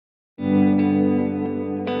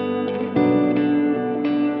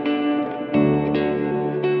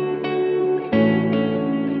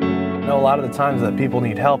lot of the times that people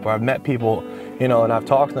need help, or I've met people, you know, and I've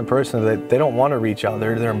talked to them personally, that they don't want to reach out.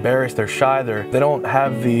 They're embarrassed, they're shy, they don't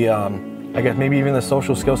have the, I guess maybe even the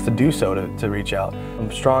social skills to do so, to reach out. I'm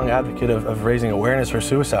a strong advocate of raising awareness for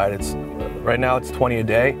suicide. Right now it's 20 a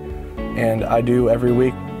day, and I do every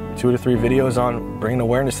week 2 to 3 videos on bringing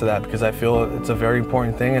awareness to that, because I feel it's a very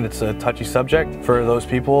important thing and it's a touchy subject for those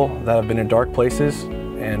people that have been in dark places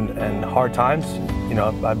and hard times. You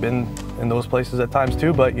know, I've been in those places at times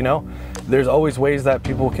too, but you know, there's always ways that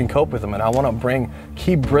people can cope with them, and I want to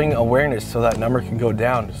keep bringing awareness so that number can go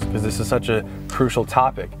down, because this is such a crucial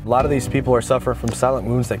topic. A lot of these people are suffering from silent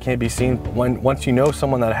wounds that can't be seen. Once you know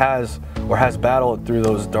someone that has battled through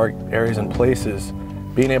those dark areas and places,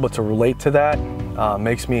 being able to relate to that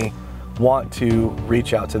makes me want to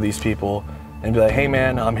reach out to these people and be like, hey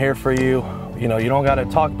man, I'm here for you. You know, you don't got to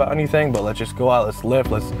talk about anything, but let's just go out, let's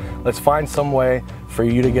live, let's find some way for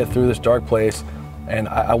you to get through this dark place, and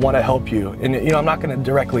I want to help you. And you know, I'm not going to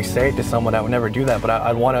directly say it to someone, I would never do that, but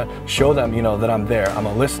I want to show them, you know, that I'm there. I'm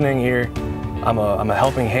a listening ear, I'm a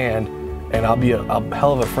helping hand, and I'll be a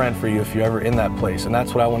hell of a friend for you if you're ever in that place. And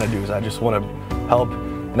that's what I want to do, is I just want to help,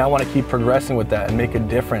 and I want to keep progressing with that and make a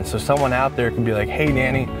difference. So someone out there can be like, hey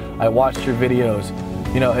Danny, I watched your videos,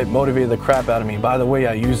 you know, it motivated the crap out of me. By the way,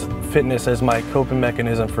 I use fitness as my coping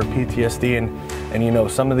mechanism for PTSD, and you know,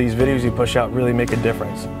 some of these videos you push out really make a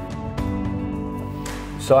difference.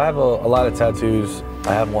 So I have a lot of tattoos.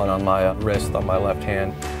 I have one on my wrist on my left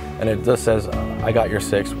hand, and it just says, I got your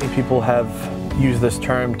 6. People have used this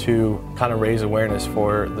term to kind of raise awareness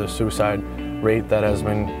for the suicide rate that has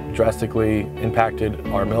been drastically impacted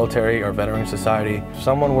our military, our veteran society. If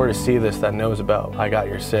someone were to see this that knows about I got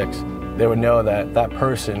your 6, they would know that that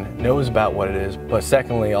person knows about what it is, but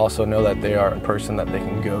secondly, also know that they are a person that they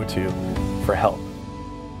can go to for help.